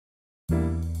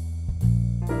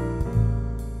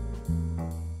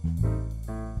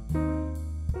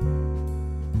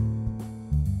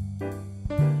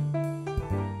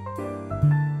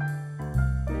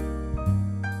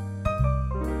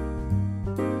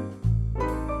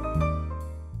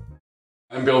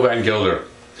I'm Bill Van Gilder.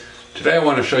 Today I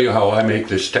want to show you how I make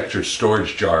this textured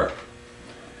storage jar.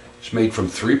 It's made from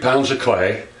 3 pounds of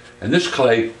clay, and this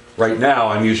clay right now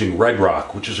I'm using Red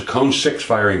Rock, which is a cone 6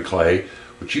 firing clay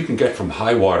which you can get from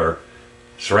High Water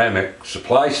Ceramic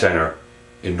Supply Center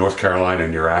in North Carolina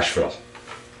near Asheville.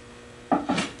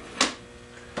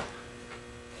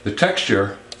 The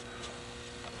texture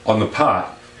on the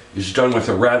pot is done with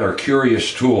a rather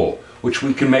curious tool which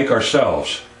we can make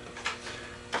ourselves.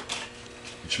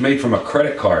 It's made from a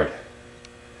credit card,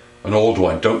 an old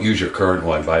one. Don't use your current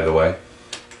one, by the way.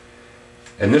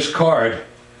 And this card,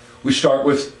 we start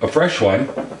with a fresh one,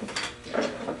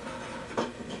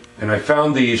 and I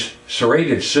found these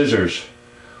serrated scissors,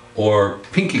 or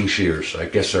pinking shears, I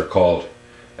guess they're called,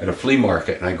 at a flea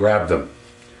market, and I grabbed them.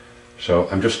 So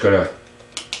I'm just going to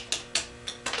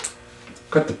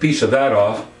cut the piece of that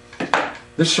off.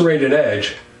 This serrated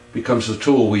edge becomes the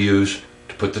tool we use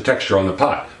to put the texture on the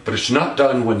pot. But it's not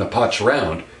done when the pot's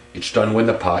round, it's done when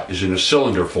the pot is in a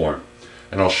cylinder form.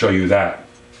 And I'll show you that.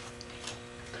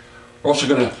 We're also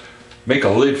going to make a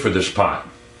lid for this pot.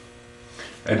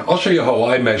 And I'll show you how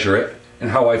I measure it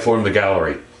and how I form the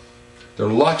gallery. There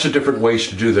are lots of different ways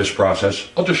to do this process.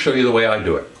 I'll just show you the way I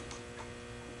do it.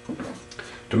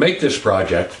 To make this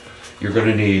project, you're going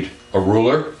to need a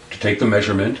ruler to take the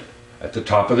measurement at the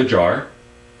top of the jar.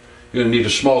 You're going to need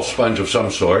a small sponge of some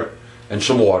sort and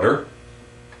some water.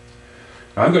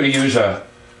 Now I'm going to use a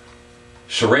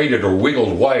serrated or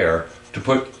wiggled wire to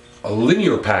put a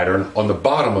linear pattern on the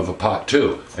bottom of the pot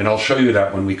too, and I'll show you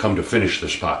that when we come to finish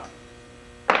this pot.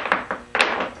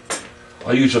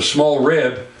 I'll use a small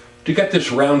rib to get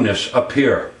this roundness up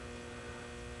here,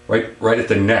 right at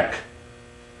the neck.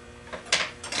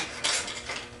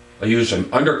 I'll use an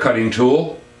undercutting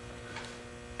tool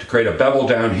to create a bevel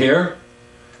down here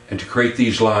and to create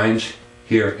these lines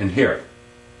here and here.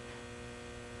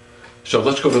 So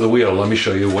let's go to the wheel and let me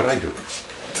show you what I do.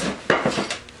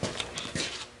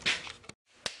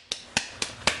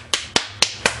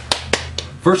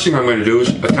 First thing I'm going to do is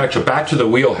attach a bat to the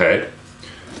wheel head,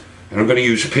 and I'm going to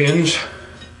use pins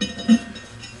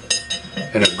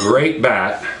and a great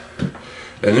bat.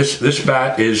 And this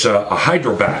bat is a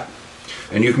hydro bat,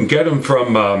 and you can get them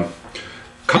from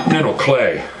Continental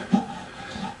Clay.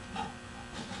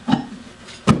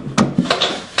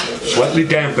 Slightly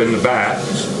dampen the bat.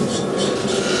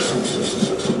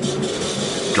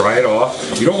 Dry it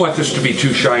off. You don't want this to be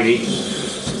too shiny.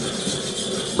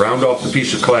 Round off the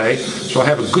piece of clay. So I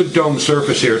have a good domed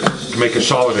surface here to make a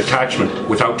solid attachment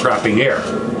without trapping air.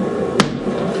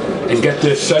 And get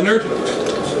this centered.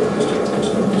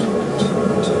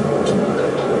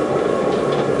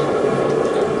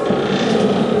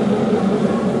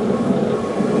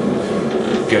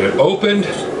 Get it opened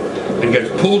and get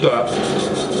it pulled up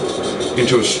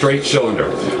into a straight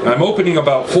cylinder. I'm opening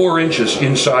about 4 inches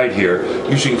inside here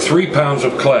using 3 pounds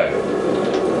of clay.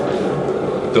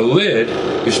 The lid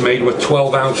is made with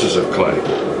 12 ounces of clay.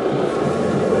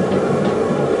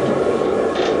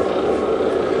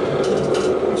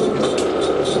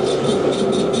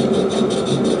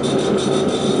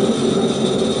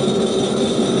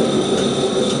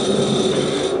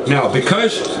 Now,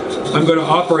 because I'm going to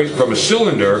operate from a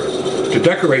cylinder to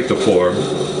decorate the form,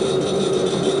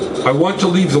 I want to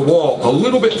leave the wall a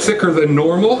little bit thicker than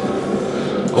normal,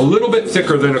 a little bit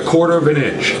thicker than 1/4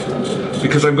 inch,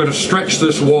 because I'm going to stretch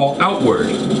this wall outward,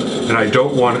 and I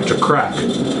don't want it to crack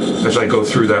as I go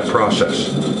through that process.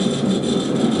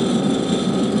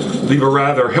 Leave a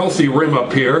rather healthy rim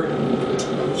up here.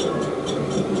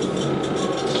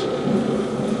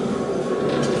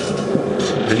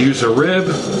 And use a rib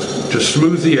to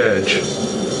smooth the edge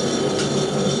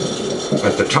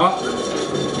at the top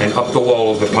and up the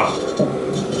wall of the pot.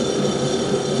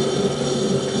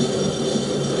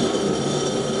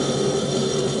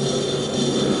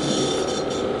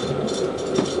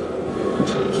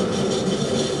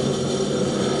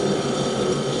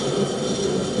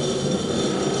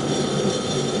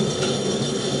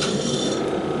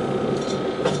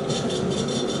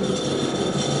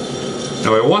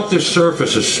 Now I want this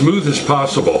surface as smooth as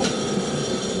possible,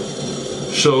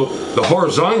 so the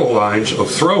horizontal lines of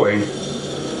throwing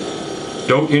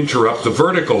don't interrupt the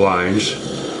vertical lines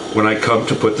when I come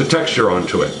to put the texture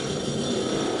onto it.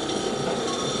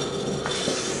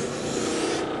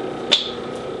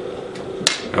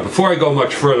 Now before I go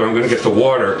much further, I'm going to get the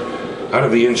water out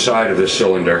of the inside of this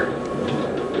cylinder.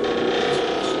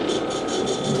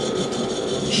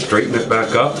 Straighten it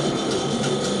back up.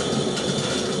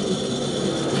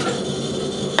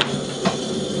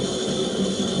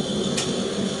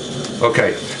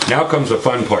 Okay, now comes the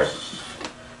fun part.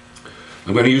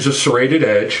 I'm going to use a serrated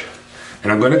edge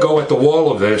And I'm going to go at the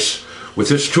wall of this with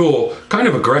this tool kind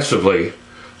of aggressively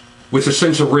with a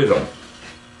sense of rhythm.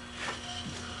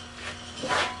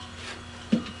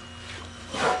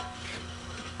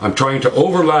 I'm trying to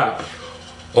overlap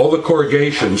all the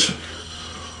corrugations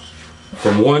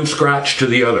from one scratch to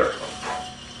the other.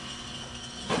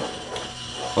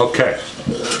 Okay,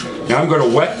 now I'm going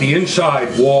to wet the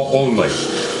inside wall only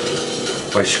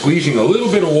by squeezing a little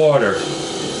bit of water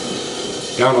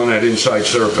down on that inside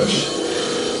surface.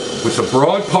 With the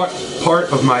broad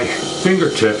part of my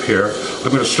fingertip here,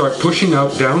 I'm going to start pushing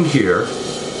out down here.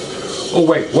 Oh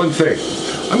wait, one thing.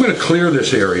 I'm going to clear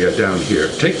this area down here,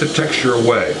 take the texture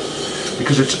away,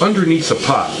 because it's underneath the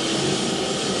pot.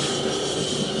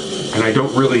 And I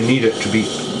don't really need it to be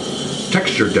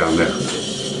textured down there. A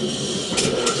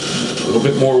little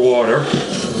bit more water.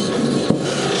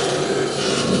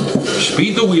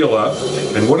 Speed the wheel up,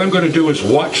 and what I'm going to do is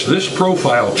watch this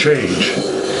profile change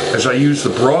as I use the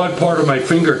broad part of my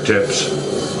fingertips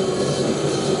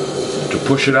to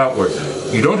push it outward.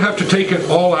 You don't have to take it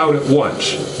all out at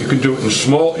once. You can do it in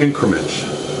small increments.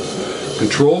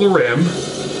 Control the rim.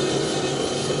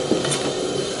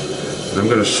 And I'm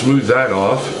going to smooth that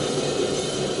off.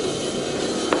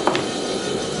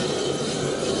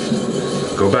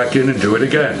 Go back in and do it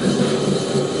again.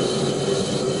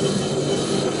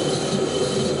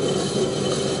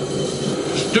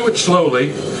 Just do it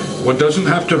slowly. One doesn't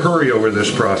have to hurry over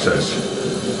this process.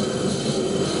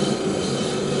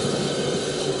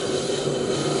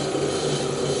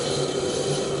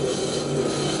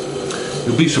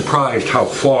 You'll be surprised how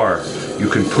far you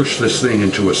can push this thing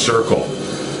into a circle,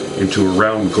 into a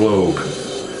round globe.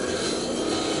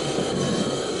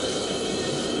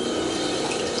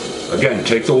 Again,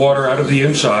 take the water out of the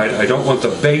inside. I don't want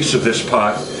the base of this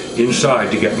pot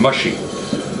inside to get mushy.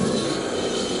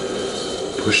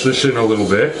 Push this in a little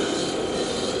bit.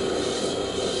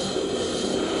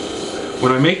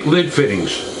 When I make lid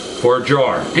fittings for a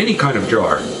jar, any kind of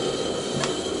jar,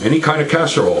 any kind of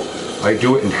casserole, I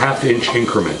do it in ½ inch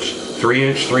increments. 3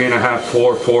 inch, 3.5,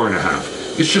 4,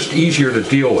 4.5. It's just easier to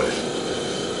deal with.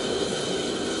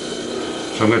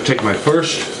 So I'm going to take my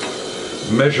first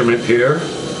measurement here.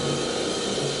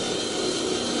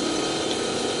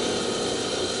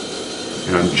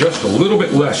 And I'm just a little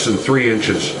bit less than 3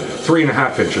 inches,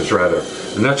 3.5 inches rather,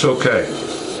 and that's okay.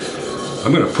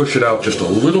 I'm going to push it out just a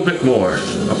little bit more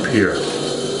up here.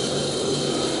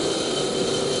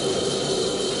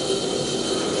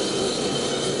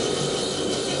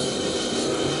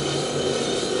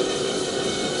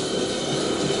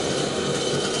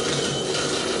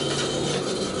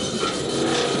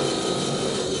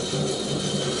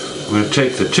 I'm going to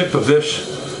take the tip of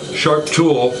this sharp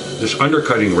tool, this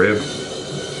undercutting rib,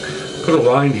 put a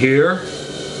line here,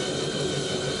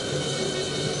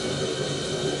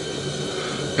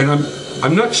 and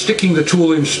I'm not sticking the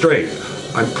tool in straight.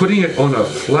 I'm putting it on a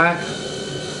flat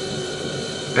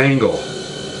angle,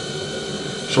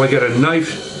 so I get a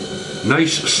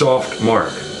nice soft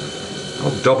mark.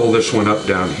 I'll double this one up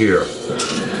down here.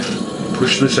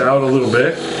 Push this out a little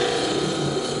bit.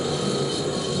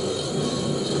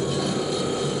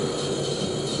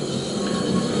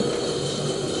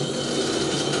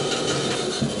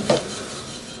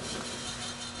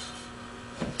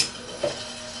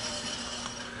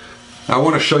 I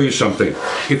want to show you something.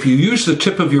 If you use the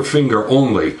tip of your finger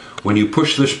only when you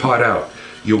push this pot out,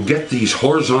 you'll get these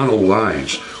horizontal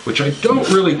lines, which I don't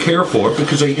really care for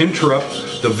because they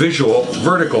interrupt the visual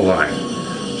vertical line.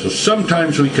 So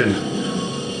sometimes we can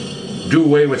do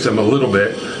away with them a little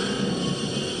bit,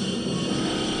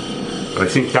 but I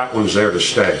think that one's there to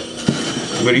stay.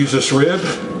 I'm going to use this rib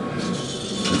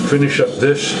and finish up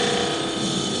this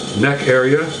neck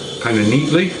area kind of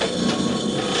neatly.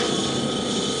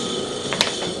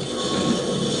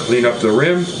 Clean up the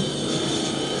rim,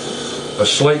 a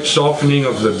slight softening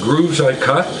of the grooves I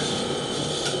cut,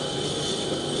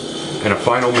 and a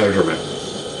final measurement.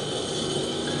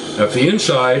 Now if the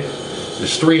inside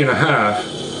is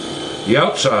 3.5, the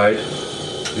outside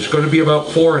is going to be about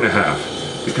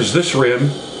 4.5, because this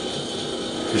rim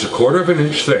is 1/4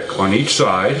 inch thick on each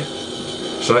side,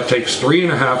 so that takes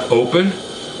 3.5 open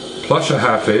plus a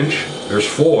 ½ inch, there's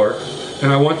 4.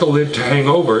 And I want the lid to hang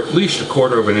over at least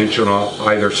 1/4 inch on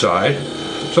either side.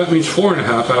 So that means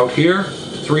 4.5 out here,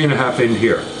 3.5 in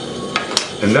here.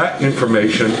 And that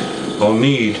information I'll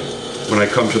need when I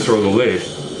come to throw the lid,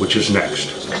 which is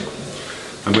next.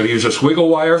 I'm going to use this wiggle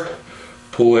wire,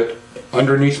 pull it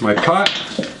underneath my pot,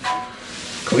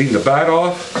 clean the bat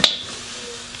off,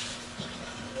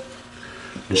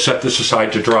 and set this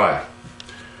aside to dry.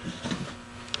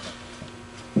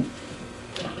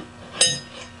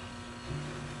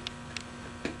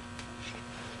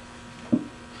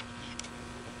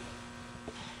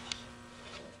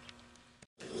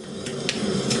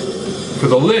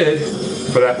 the lid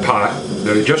for that pot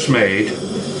that I just made,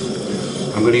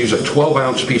 I'm going to use a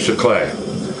 12-ounce piece of clay.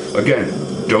 Again,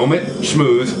 dome it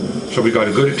smooth so we got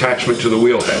a good attachment to the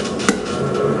wheel head.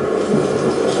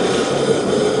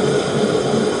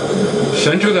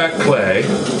 Center that clay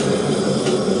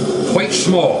quite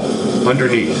small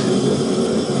underneath.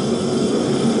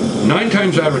 9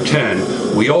 times out of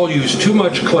 10, we all use too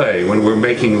much clay when we're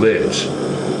making lids.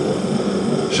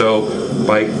 So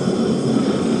by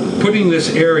putting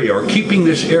this area or keeping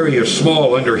this area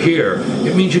small under here,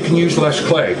 it means you can use less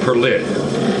clay per lid.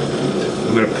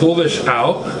 I'm going to pull this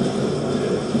out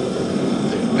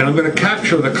and I'm going to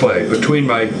capture the clay between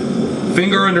my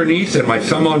finger underneath and my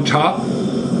thumb on top,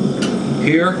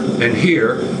 here and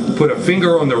here, put a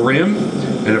finger on the rim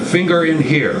and a finger in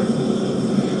here.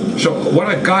 So what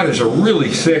I've got is a really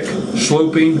thick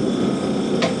sloping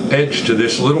edge to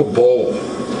this little bowl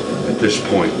at this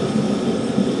point.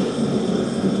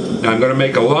 Now I'm going to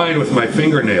make a line with my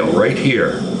fingernail right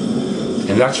here,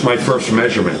 and that's my first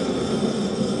measurement.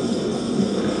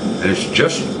 And it's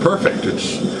just perfect.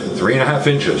 It's 3.5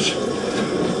 inches.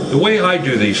 The way I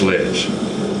do these lids,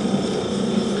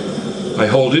 I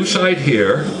hold inside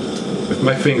here with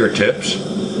my fingertips,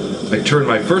 I turn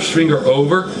my first finger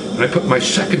over, and I put my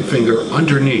second finger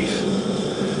underneath,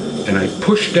 and I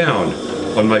push down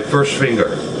on my first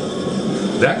finger.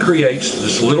 That creates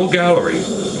this little gallery.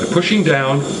 By pushing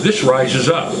down, this rises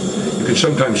up. You can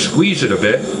sometimes squeeze it a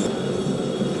bit.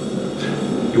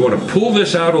 You want to pull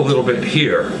this out a little bit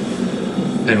here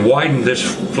and widen this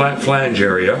flat flange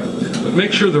area, but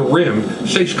make sure the rim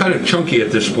stays kind of chunky at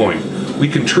this point. We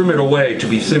can trim it away to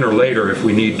be thinner later if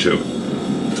we need to.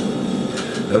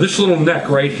 Now this little neck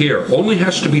right here only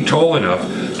has to be tall enough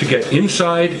to get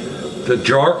inside the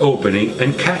jar opening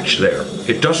and catch there.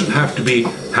 It doesn't have to be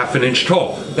 1/2 inch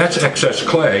tall. That's excess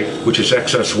clay, which is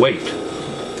excess weight.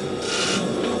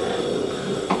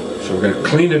 So we're going to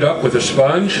clean it up with a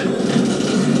sponge.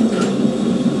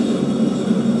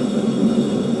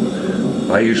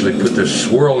 I usually put this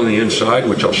swirl on the inside,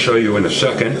 which I'll show you in a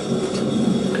second.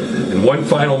 And one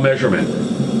final measurement.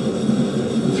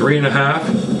 3.5.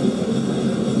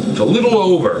 It's a little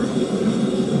over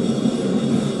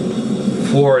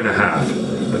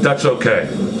 4.5, but that's okay.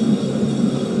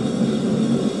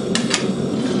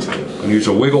 I'll use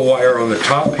a wiggle wire on the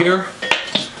top here,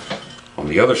 on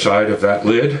the other side of that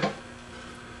lid.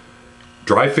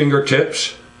 Dry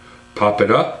fingertips, pop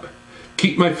it up.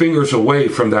 Keep my fingers away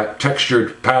from that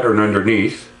textured pattern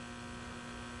underneath,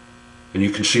 and you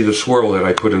can see the swirl that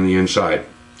I put in the inside.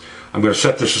 I'm going to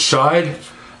set this aside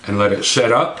and let it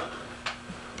set up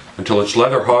until it's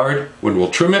leather hard, when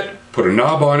we'll trim it, put a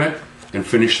knob on it, and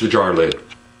finish the jar lid.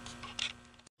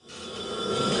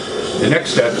 The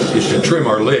next step is to trim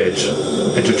our lids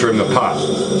and to trim the pot.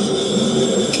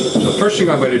 So the first thing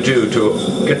I'm going to do to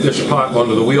get this pot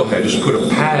onto the wheel head is put a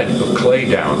pad of clay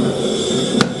down.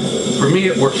 For me,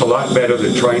 it works a lot better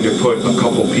than trying to put a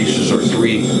couple pieces or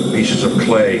 3 pieces of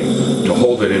clay to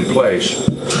hold it in place.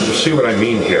 You'll see what I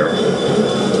mean here.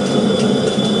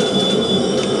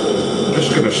 I'm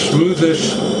just going to smooth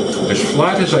this as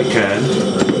flat as I can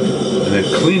and then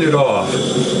clean it off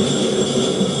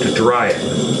to dry it.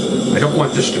 I don't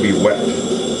want this to be wet.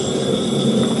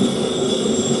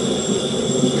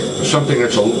 Something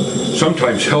that's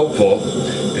sometimes helpful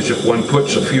is if one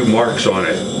puts a few marks on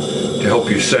it to help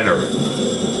you center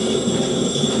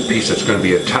the piece that's going to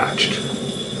be attached.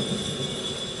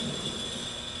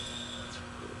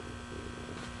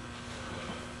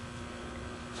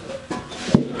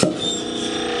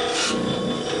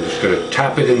 I'm just going to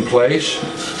tap it in place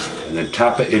and then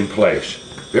tap it in place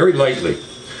very lightly.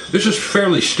 This is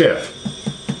fairly stiff.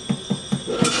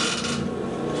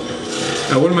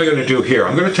 Now what am I going to do here?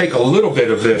 I'm going to take a little bit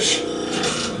of this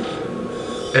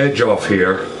edge off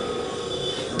here,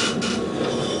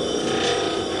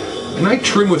 and I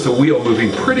trim with the wheel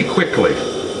moving pretty quickly.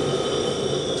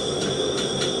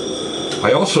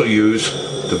 I also use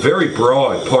the very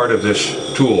broad part of this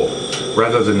tool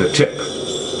rather than the tip.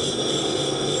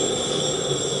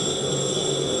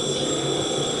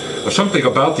 Something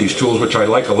about these tools which I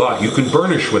like a lot, you can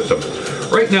burnish with them.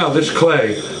 Right now this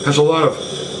clay has a lot of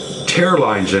tear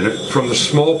lines in it from the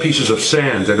small pieces of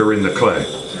sand that are in the clay.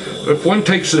 But if one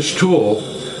takes this tool,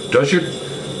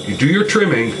 you do your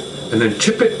trimming, and then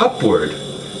tip it upward,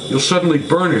 you'll suddenly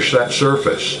burnish that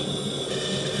surface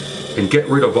and get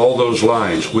rid of all those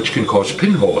lines, which can cause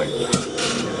pinholing.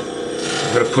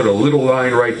 I'm going to put a little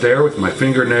line right there with my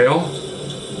fingernail,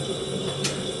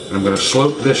 and I'm going to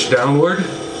slope this downward.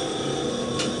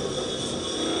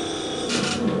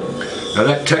 Now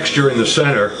that texture in the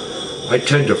center, I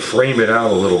tend to frame it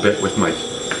out a little bit with my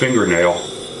fingernail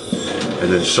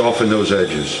and then soften those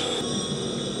edges.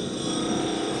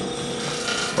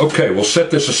 Okay, we'll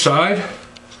set this aside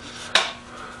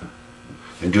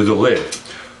and do the lid.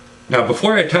 Now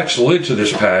before I attach the lid to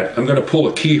this pad, I'm going to pull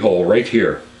a keyhole right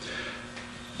here.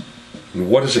 And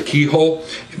what is a keyhole?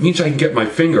 It means I can get my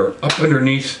finger up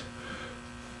underneath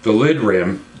the lid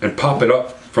rim and pop it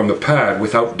up from the pad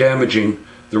without damaging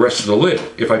the rest of the lid.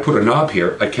 If I put a knob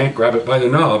here, I can't grab it by the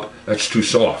knob, that's too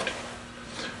soft.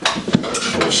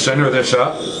 So we'll center this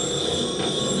up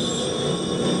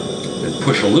and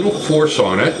push a little force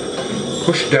on it,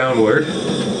 push downward.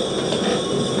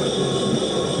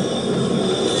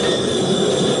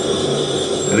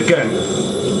 And again,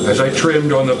 as I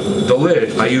trimmed on the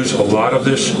lid, I use a lot of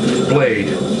this blade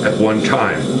at one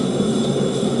time.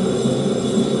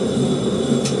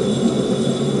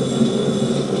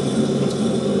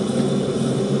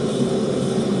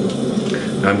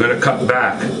 Now I'm going to cut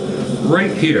back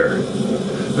right here.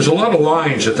 There's a lot of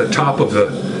lines at the top of the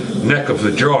neck of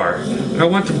the jar, and I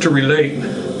want them to relate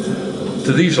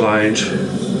to these lines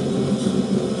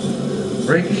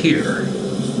right here.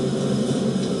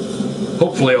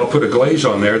 Hopefully I'll put a glaze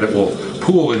on there that will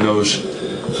pool in those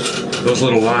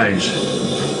little lines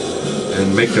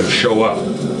and make them show up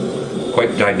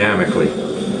quite dynamically.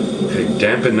 Okay,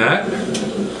 dampen that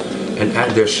and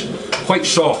add this quite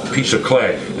soft piece of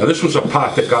clay. Now this was a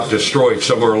pot that got destroyed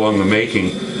somewhere along the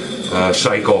making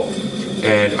cycle,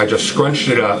 and I just scrunched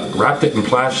it up, wrapped it in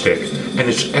plastic, and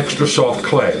it's extra soft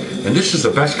clay. And this is the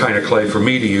best kind of clay for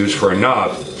me to use for a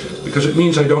knob, because it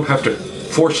means I don't have to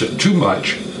force it too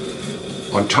much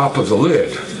on top of the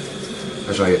lid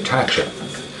as I attach it.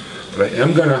 But I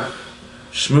am going to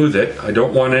smooth it. I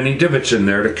don't want any divots in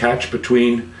there to catch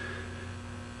between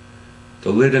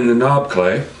the lid and the knob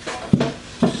clay.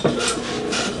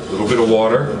 A little bit of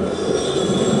water.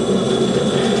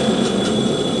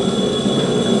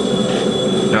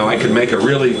 Now I can make a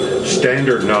really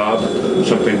standard knob,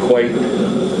 something quite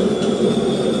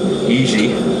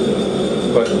easy,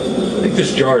 but I think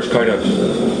this jar is kind of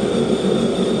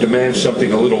demands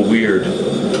something a little weird,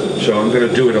 so I'm going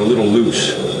to do it a little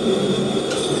loose.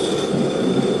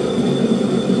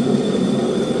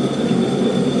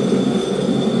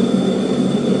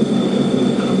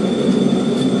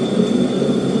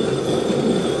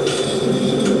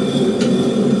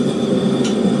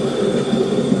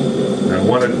 I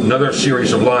want another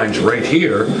series of lines right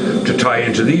here to tie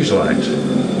into these lines.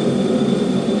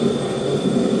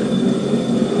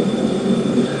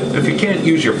 If you can't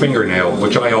use your fingernail,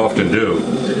 which I often do,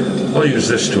 I'll use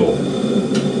this tool.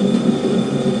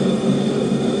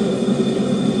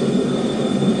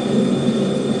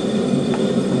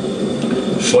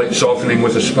 Slight softening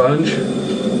with a sponge.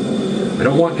 I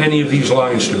don't want any of these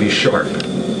lines to be sharp.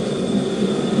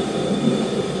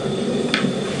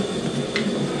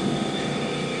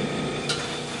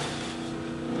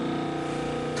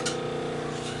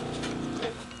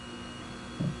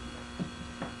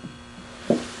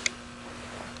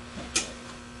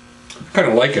 I kind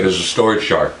of like it as a storage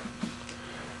jar.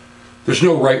 There's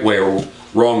no right way or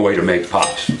wrong way to make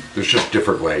pots. There's just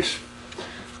different ways.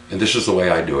 And this is the way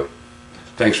I do it.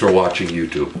 Thanks for watching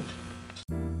YouTube.